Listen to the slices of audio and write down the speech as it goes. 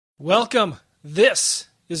Welcome. This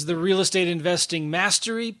is the Real Estate Investing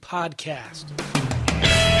Mastery Podcast.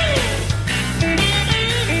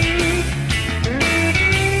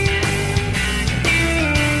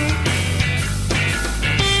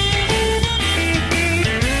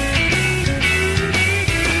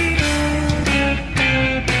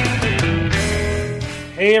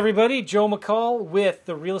 Hey everybody, Joe McCall with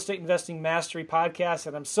the Real Estate Investing Mastery Podcast,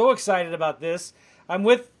 and I'm so excited about this. I'm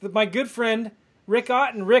with my good friend, Rick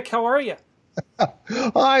Otten. Rick, how are you?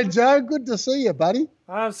 Hi, Joe. Good to see you, buddy.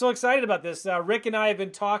 I'm so excited about this. Rick and I have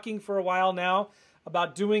been talking for a while now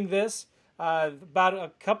about doing this. About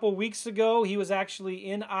a couple weeks ago, he was actually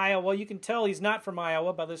in Iowa. You can tell he's not from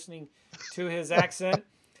Iowa by listening to his accent.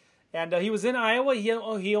 And he was in Iowa.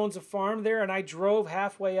 He owns a farm there, and I drove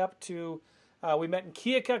halfway up to, we met in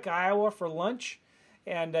Keokuk, Iowa for lunch,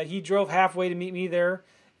 and he drove halfway to meet me there.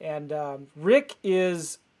 And Rick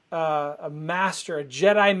is a master, a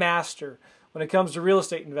Jedi master when it comes to real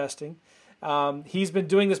estate investing. He's been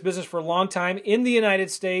doing this business for a long time in the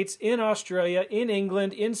United States, in Australia, in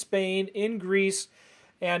England, in Spain, in Greece,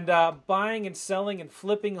 and buying and selling and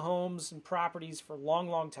flipping homes and properties for a long,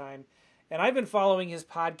 long time. And I've been following his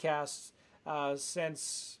podcasts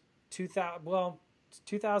since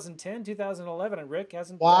 2010, 2011, and Rick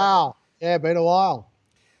hasn't. Wow. Yeah, been a while.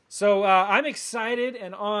 So I'm excited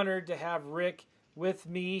and honored to have Rick with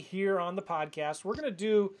me here on the podcast. We're going to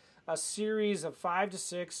do a series of 5 to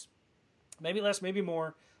 6, maybe less, maybe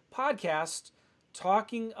more, podcasts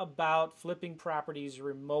talking about flipping properties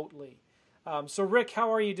remotely. So Rick,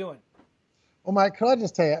 how are you doing? Well, mate, can I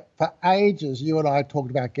just tell you, for ages, you and I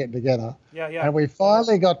talked about getting together. Yeah. And we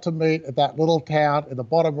finally got to meet at that little town in the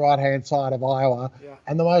bottom right-hand side of Iowa. Yeah.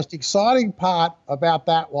 And the most exciting part about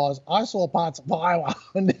that was I saw parts of Iowa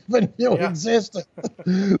I never knew existed.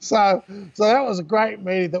 So that was a great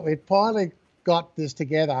meeting that we finally got this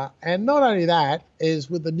together. And not only that, is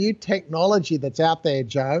with the new technology that's out there,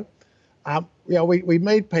 Joe, we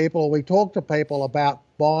meet people, we talk to people about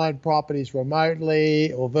buying properties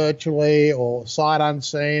remotely or virtually or sight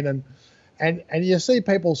unseen, and you see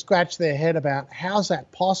people scratch their head about how's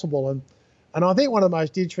that possible. And I think one of the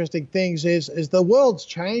most interesting things is the world's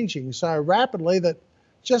changing so rapidly that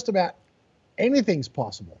just about anything's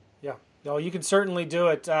possible. Yeah, no, you can certainly do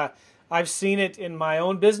it. I've seen it in my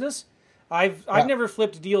own business. I've never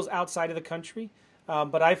flipped deals outside of the country,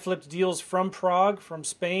 but I flipped deals from Prague, from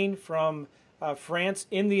Spain, from France,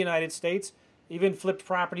 in the United States. Even flipped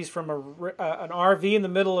properties from an RV in the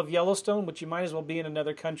middle of Yellowstone, which you might as well be in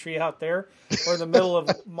another country out there, or in the middle of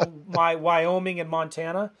my Wyoming and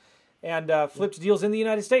Montana, and flipped deals in the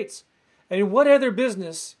United States. I mean, what other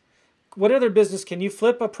business can you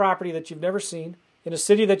flip a property that you've never seen, in a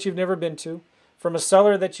city that you've never been to, from a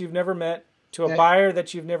seller that you've never met, to a buyer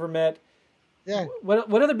that you've never met? Yeah. What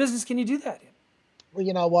other business can you do that in? Well,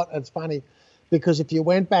 you know what? It's funny. Because if you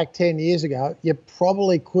went back 10 years ago, you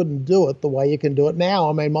probably couldn't do it the way you can do it now.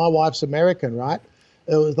 I mean, my wife's American, right?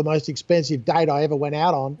 It was the most expensive date I ever went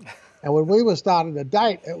out on. And when we were starting a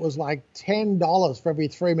date, it was like $10 for every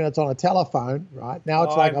 3 minutes on a telephone, right? Now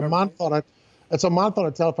it's like a month on it. It's a month on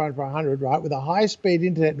a telephone for 100, right? With a high-speed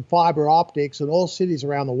internet and fiber optics in all cities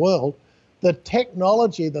around the world, the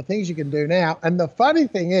technology, the things you can do now. And the funny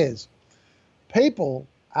thing is, people,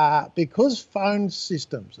 because phone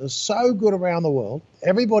systems are so good around the world,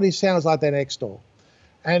 everybody sounds like they're next door.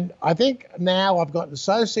 And I think now I've gotten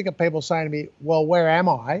so sick of people saying to me, well, where am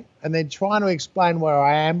I? And then trying to explain where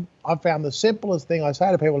I am. I've found the simplest thing I say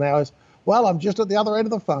to people now is, well, I'm just at the other end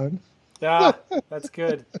of the phone. Yeah, that's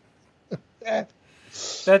good. Yeah.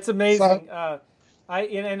 That's amazing. So,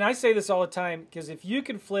 I say this all the time, because if you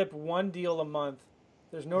can flip one deal a month,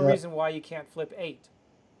 there's no reason why you can't flip 8.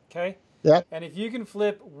 Okay? Yeah. And if you can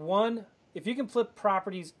flip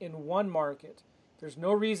properties in one market, there's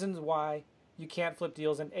no reasons why you can't flip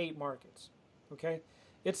deals in 8 markets. Okay?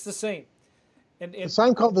 It's the same. And the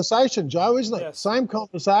same conversation, Joe, isn't it? Yes. Same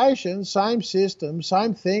conversation, same system,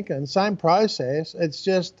 same thinking, same process. It's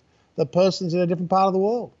just the person's in a different part of the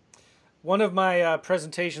world. One of my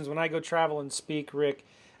presentations when I go travel and speak, Rick,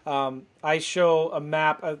 I show a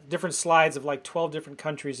map, different slides of like 12 different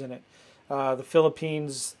countries in it. The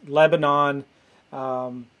Philippines, Lebanon,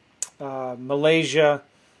 Malaysia,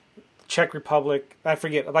 Czech Republic, I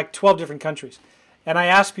forget, like 12 different countries. And I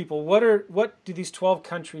ask people, what do these 12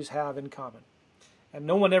 countries have in common? And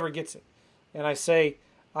no one ever gets it. And I say,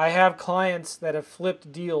 I have clients that have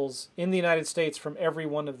flipped deals in the United States from every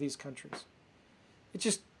one of these countries.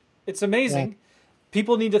 It's amazing. Yeah.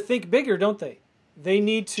 People need to think bigger, don't they? They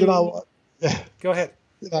need to... Go ahead.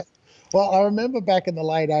 Well, I remember back in the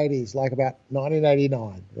late 80s, like about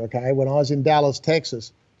 1989, okay, when I was in Dallas,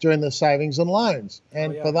 Texas, during the savings and loans.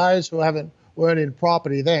 And for those who weren't in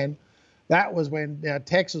property then, that was when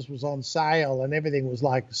Texas was on sale and everything was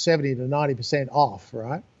like 70 to 90% off,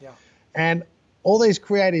 right? Yeah. And all these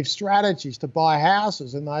creative strategies to buy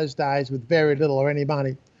houses in those days with very little or any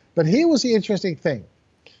money. But here was the interesting thing.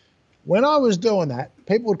 When I was doing that,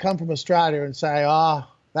 people would come from Australia and say, oh,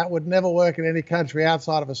 that would never work in any country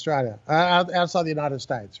outside of Australia, outside the United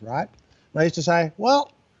States, right? And I used to say,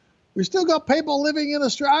 well, we still got people living in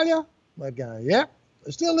Australia? They'd go, yep.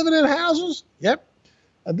 They're still living in houses? Yep.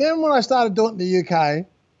 And then when I started doing it in the UK,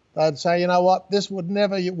 they'd say, you know what, this would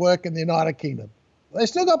never work in the United Kingdom. They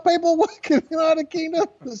still got people working in the United Kingdom.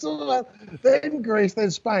 Then Greece, then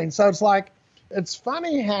Spain. So it's like, it's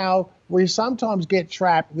funny how we sometimes get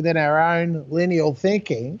trapped within our own lineal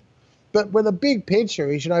thinking, but with a big picture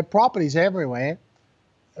is, property's everywhere,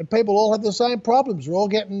 and people all have the same problems. We're all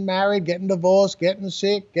getting married, getting divorced, getting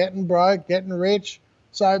sick, getting broke, getting rich.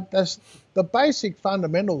 So that's the basic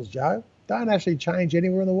fundamentals, Joe, don't actually change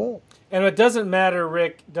anywhere in the world. And it doesn't matter,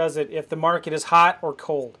 Rick, does it, if the market is hot or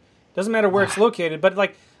cold? It doesn't matter where it's located. But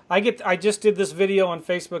like I just did this video on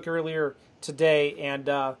Facebook earlier today, and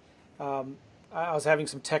I was having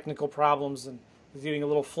some technical problems and was getting a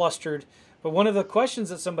little flustered. But one of the questions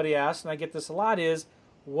that somebody asked, and I get this a lot, is,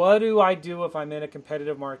 what do I do if I'm in a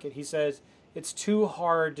competitive market? He says, it's too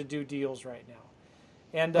hard to do deals right now.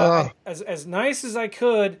 And as nice as I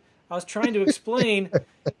could, I was trying to explain,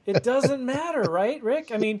 it doesn't matter, right,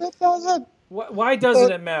 Rick? I mean, it doesn't. Why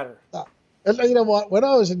doesn't it matter? You know what? When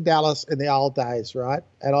I was in Dallas in the old days, right,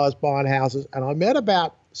 and I was buying houses, and I met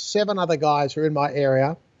about 7 other guys who were in my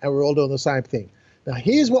area, and we were all doing the same thing. Now,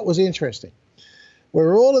 here's what was interesting. We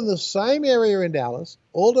were all in the same area in Dallas,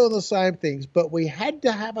 all doing the same things, but we had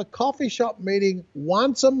to have a coffee shop meeting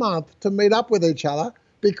once a month to meet up with each other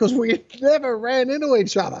because we never ran into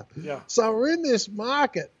each other. Yeah. So we're in this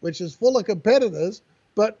market, which is full of competitors,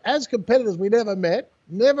 but as competitors, we never met,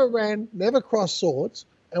 never ran, never crossed swords,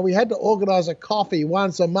 and we had to organize a coffee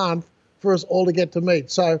once a month for us all to get to meet.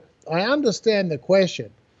 So I understand the question,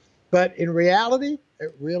 but in reality,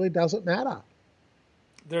 it really doesn't matter.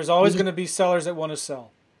 There's always going to be sellers that want to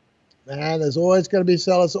sell. Man, there's always going to be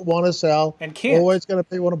sellers that want to sell. And can't. Always going to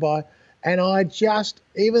be want to buy. And I just,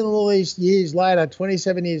 even all these years later,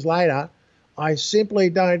 27 years later, I simply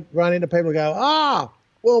don't run into people who go,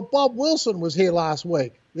 well, Bob Wilson was here last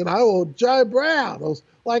week, or Joe Brown. Or,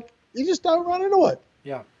 you just don't run into it.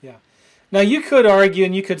 Yeah, yeah. Now, you could argue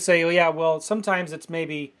and you could say, sometimes it's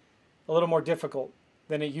maybe a little more difficult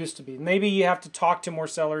than it used to be. Maybe you have to talk to more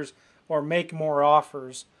sellers or make more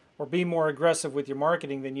offers or be more aggressive with your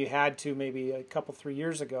marketing than you had to maybe a couple, 3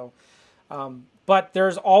 years ago. But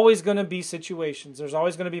there's always going to be situations. There's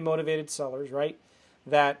always going to be motivated sellers, right?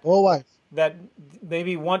 That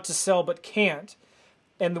maybe want to sell but can't.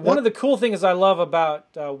 And one of the cool things I love about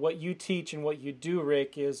what you teach and what you do,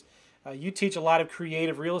 Rick, is you teach a lot of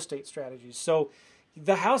creative real estate strategies. So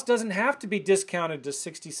the house doesn't have to be discounted to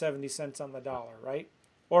 60, 70 cents on the dollar, right?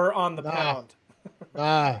 Or on the pound.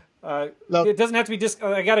 It doesn't have to be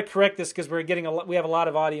I got to correct this because we have a lot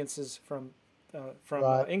of audiences from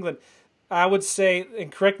England. I would say, and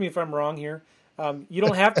correct me if I'm wrong here, you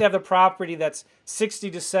don't have to have the property that's 60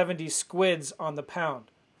 to 70 squids on the pound.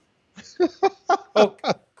 Is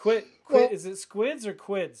it squids or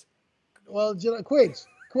quids? Well, quids.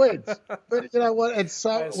 But you know what? It's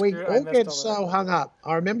so we all get so hung up.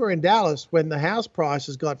 I remember in Dallas when the house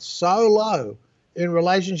prices got so low in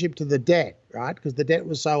relationship to the debt, right? Because the debt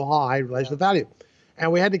was so high in relation to value,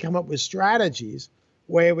 and we had to come up with strategies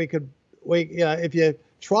where if you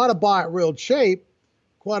try to buy it real cheap,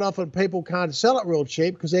 quite often people can't sell it real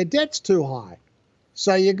cheap because their debt's too high.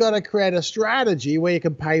 So you've got to create a strategy where you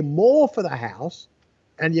can pay more for the house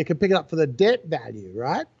and you can pick it up for the debt value,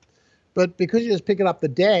 right? But because you just pick it up the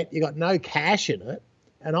debt, you got no cash in it.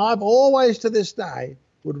 And I've always, to this day,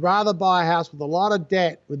 would rather buy a house with a lot of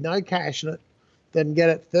debt with no cash in it than get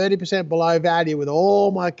it 30% below value with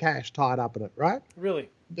all my cash tied up in it, right? Really?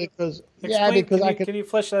 Because can you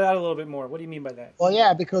flesh that out a little bit more? What do you mean by that? Well,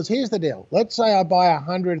 yeah, because here's the deal. Let's say I buy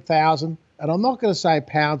 100,000, and I'm not going to say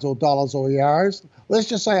pounds or dollars or euros. Let's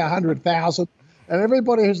just say 100,000, and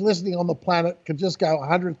everybody who's listening on the planet can just go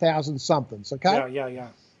 100,000 somethings. Okay? Yeah.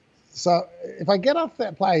 So if I get off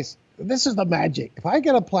that place, this is the magic. If I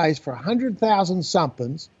get a place for 100,000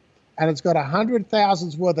 somethings, and it's got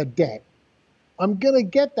 100,000's worth of debt, I'm going to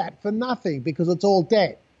get that for nothing because it's all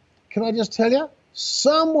debt. Can I just tell you?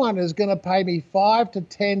 Someone is going to pay me 5,000 to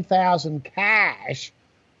 10,000 cash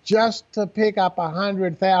just to pick up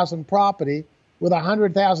 100,000 property with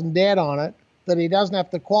 100,000 debt on it that he doesn't have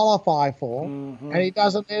to qualify for, and he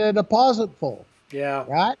doesn't need a deposit for. Yeah.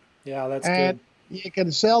 right? Yeah, that's And good. you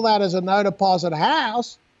can sell that as a no deposit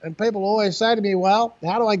house. And people always say to me, well,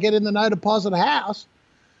 how do I get in the no deposit house?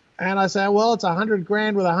 And I say, well, it's 100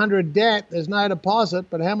 grand with 100 debt. There's no deposit,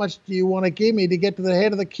 but how much do you want to give me to get to the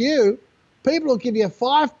head of the queue? People will give you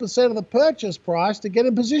 5% of the purchase price to get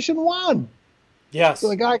in position 1. So Yes.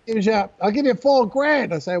 the guy gives you, I'll give you 4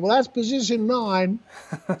 grand. I say, well, that's position 9.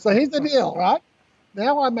 So here's the deal, right?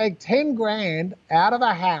 Now I make 10 grand out of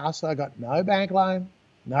a house. I got no bank loan,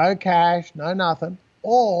 no cash, no nothing.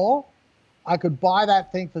 Or I could buy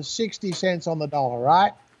that thing for 60 cents on the dollar,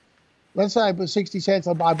 right? Let's say I put 60 cents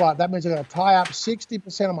on my buy. That means I've got to tie up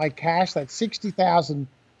 60% of my cash. That's 60,000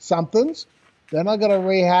 somethings. Then I've got to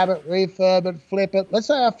rehab it, refurb it, flip it. Let's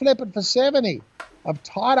say I flip it for 70. I've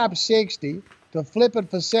tied up 60 to flip it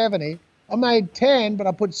for 70. I made 10, but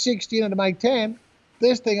I put 60 in it to make 10.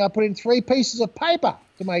 This thing I put in 3 pieces of paper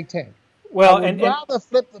to make 10. Well, I would rather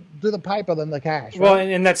do the paper than the cash. Well, right?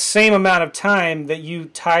 in that same amount of time that you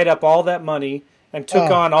tied up all that money and took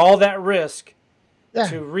on all that risk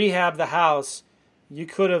to rehab the house, you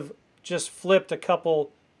could have just flipped a couple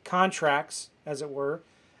contracts, as it were,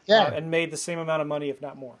 and made the same amount of money, if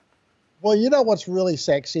not more. Well, you know what's really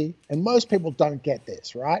sexy, and most people don't get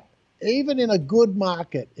this, right? Even in a good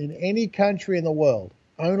market in any country in the world,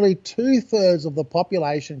 only 2/3 of the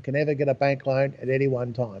population can ever get a bank loan at any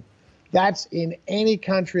one time. That's in any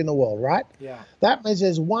country in the world, right? Yeah. That means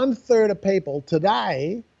there's 1/3 of people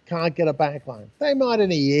today can't get a bank loan. They might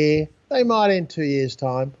in a year, they might in 2 years'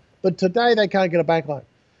 time, but today they can't get a bank loan.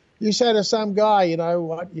 You say to some guy, you know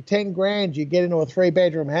what, you're 10 grand, you get into a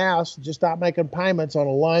 3-bedroom house, just start making payments on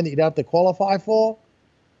a loan that you don't have to qualify for.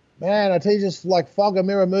 Man, I tell you, just like fog a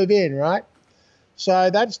mirror, move in, right?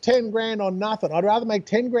 So that's 10 grand on nothing. I'd rather make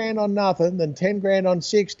 10 grand on nothing than 10 grand on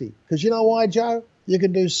 60. Because you know why, Joe? You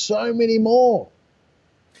can do so many more.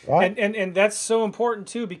 Right? And that's so important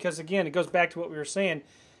too, because again, it goes back to what we were saying.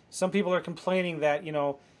 Some people are complaining that,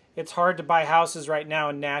 it's hard to buy houses right now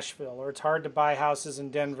in Nashville, or it's hard to buy houses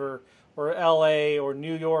in Denver or LA or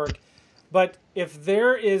New York. But if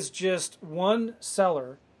there is just one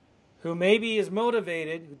seller who maybe is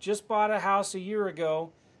motivated, who just bought a house a year ago,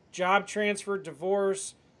 job transfer,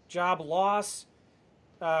 divorce, job loss,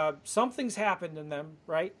 something's happened in them,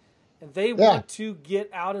 right? And they want to get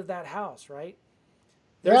out of that house, right?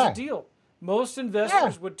 There's a deal. Most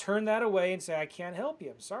investors would turn that away and say, I can't help you.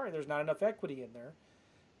 I'm sorry, there's not enough equity in there.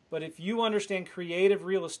 But if you understand creative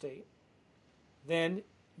real estate, then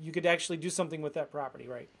you could actually do something with that property,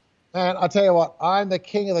 right? And I'll tell you what, I'm the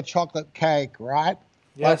king of the chocolate cake, right?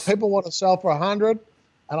 Yes. Like people want to sell for 100,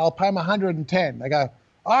 and I'll pay them 110. They go,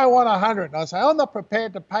 I want 100. And I say, I'm not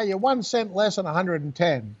prepared to pay you 1 cent less than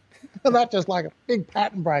 110. And that's just like a big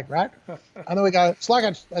pattern break, right? And then we go, it's like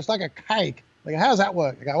a cake. They go, how's that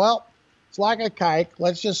work? They go, well, it's like a cake.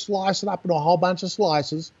 Let's just slice it up into a whole bunch of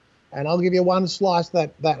slices, and I'll give you one slice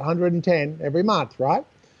that 110 every month, right?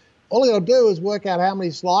 All you'll do is work out how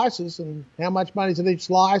many slices and how much money's in each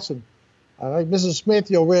slice. And Mrs. Smith,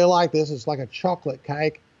 you'll really like this. It's like a chocolate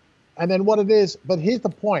cake. And then what it is, but here's the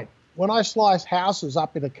point. When I slice houses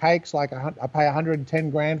up into cakes, like I pay 110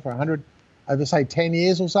 grand for 100, over say 10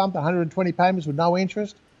 years or something, 120 payments with no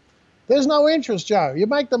interest. There's no interest, Joe. You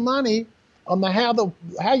make the money on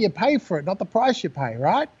how you pay for it, not the price you pay,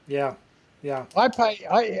 right? Yeah, yeah. I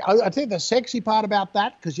think the sexy part about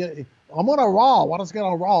that, because I'm on a roll. What is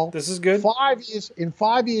going to roll? This is good. In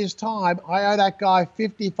 5 years' time, I owe that guy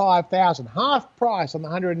 $55,000, half price on the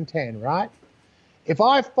 110, right? If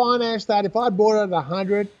I financed that, if I bought it at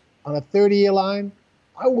 100 on a 30-year loan,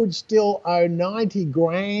 I would still owe 90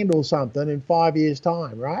 grand or something in 5 years'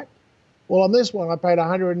 time, right? Well, on this one, I paid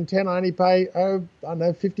 110. I only pay,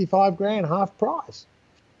 55 grand, half price.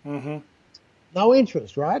 Mm-hmm. No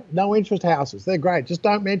interest, right? No interest houses. They're great. Just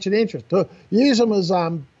don't mention interest. Use them as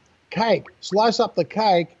cake. Slice up the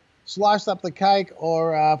cake,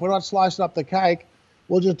 or if we're not slicing up the cake,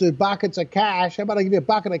 we'll just do buckets of cash. How about I give you a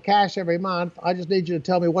bucket of cash every month? I just need you to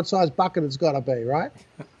tell me what size bucket it's got to be, right?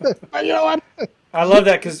 But you know what? I love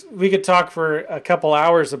that, because we could talk for a couple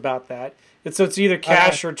hours about that. It's either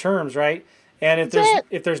cash or terms, right? And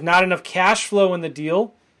if there's not enough cash flow in the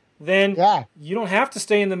deal, then you don't have to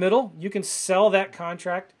stay in the middle. You can sell that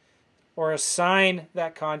contract or assign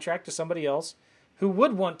that contract to somebody else who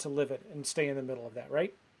would want to live it and stay in the middle of that,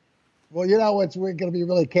 right? Well, we're going to be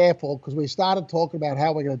really careful, because we started talking about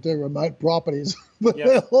how we're going to do remote properties, but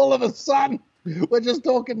then all of a sudden we're just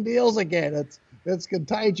talking deals again. It's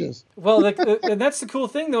contagious. Well, and that's the cool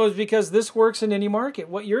thing, though, is because this works in any market.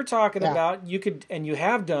 What you're talking about, you could, and you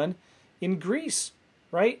have done in Greece.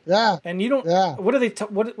 right? Yeah. And you don't. Yeah. What do they?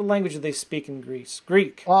 What language do they speak in Greece?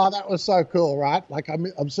 Greek. Oh, that was so cool, right? Like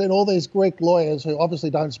I'm seeing all these Greek lawyers who obviously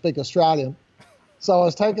don't speak Australian. So I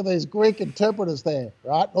was taking these Greek interpreters there,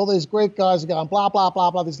 right? All these Greek guys are going blah blah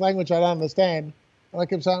blah blah, this language I don't understand, and I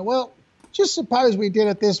kept saying, well, just suppose we did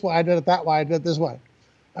it this way, I did it that way, I did it this way,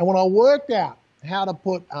 and when I worked out how to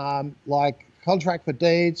put like contract for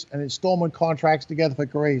deeds and installment contracts together for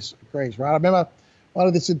Greece, right? I remember one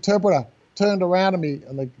of this interpreter turned around to me,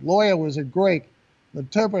 and the lawyer was in Greek. The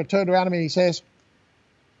interpreter turned around to me and he says,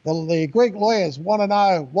 the Greek lawyers want to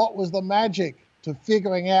know what was the magic to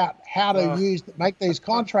figuring out how to make these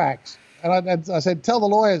contracts. And I said, tell the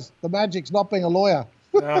lawyers the magic's not being a lawyer.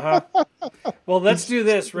 Well, let's do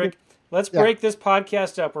this, Rick. Let's break this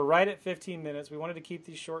podcast up. We're right at 15 minutes. We wanted to keep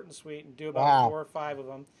these short and sweet and do about 4 or 5 of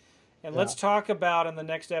them. And let's talk about in the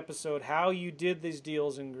next episode how you did these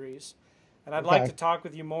deals in Greece. And I'd like to talk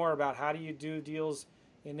with you more about how do you do deals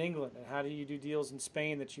in England and how do you do deals in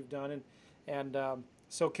Spain that you've done. And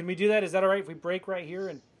so can we do that? Is that all right if we break right here?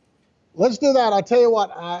 And let's do that. I tell you what,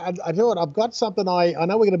 I've got something. I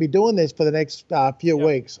know we're going to be doing this for the next few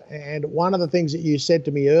weeks. And one of the things that you said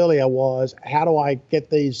to me earlier was, how do I get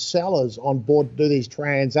these sellers on board to do these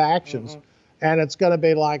transactions? And it's going to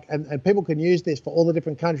be like, and people can use this for all the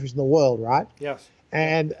different countries in the world, right? Yes.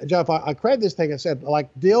 And Joe, if I create this thing, I said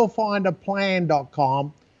like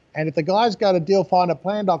dealfinderplan.com. And if the guys go to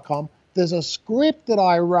dealfinderplan.com, there's a script that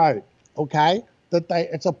I wrote, okay,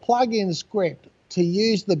 it's a plug-in script to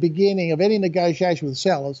use the beginning of any negotiation with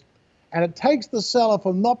sellers, and it takes the seller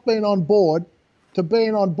from not being on board to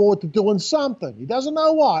being on board to doing something. He doesn't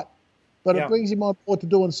know what, but it brings him on board to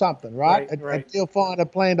doing something, right? At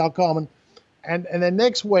dealfinderplan.com. And then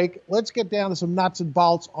next week, let's get down to some nuts and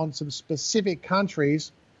bolts on some specific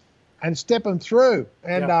countries and step them through.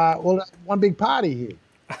 And we'll have one big party here.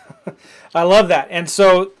 I love that. And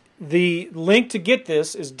so the link to get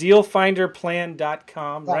this is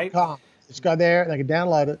dealfinderplan.com, right? Just go there, and they can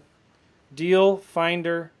download it.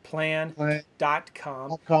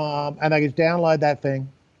 Dealfinderplan.com. And they can download that thing.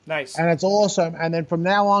 Nice. And it's awesome. And then from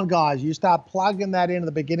now on, guys, you start plugging that into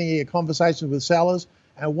the beginning of your conversations with sellers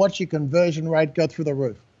and watch your conversion rate go through the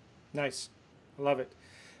roof. Nice. I love it.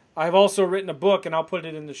 I've also written a book, and I'll put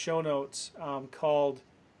it in the show notes, called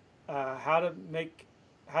How to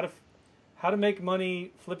Make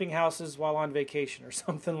Money Flipping Houses While on Vacation or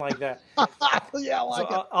something like that. Yeah, I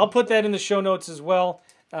like it. I'll put that in the show notes as well.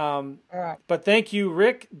 All right. But thank you,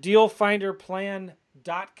 Rick.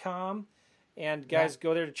 Dealfinderplan.com. And guys,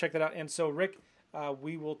 go there to check that out. And so, Rick,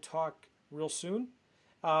 we will talk real soon.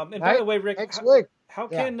 And by the way, Rick, next week. How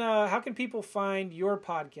can people find your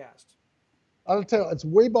podcast? I'll tell you, it's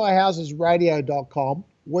WeBuyHousesRadio.com.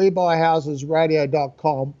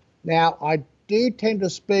 WeBuyHousesRadio.com. Now, I do tend to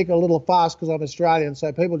speak a little fast because I'm Australian,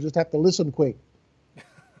 so people just have to listen quick.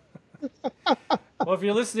 Well, if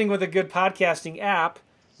you're listening with a good podcasting app,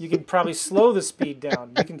 you can probably slow the speed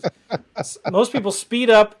down. Most people speed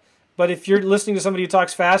up, but if you're listening to somebody who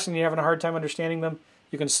talks fast and you're having a hard time understanding them,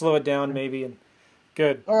 you can slow it down maybe. And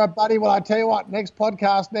good. All right, buddy. Well, I tell you what, next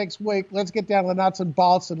podcast next week, let's get down to the nuts and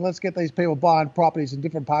bolts and let's get these people buying properties in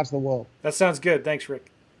different parts of the world. That sounds good. Thanks, Rick.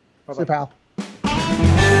 Bye-bye. See you, pal.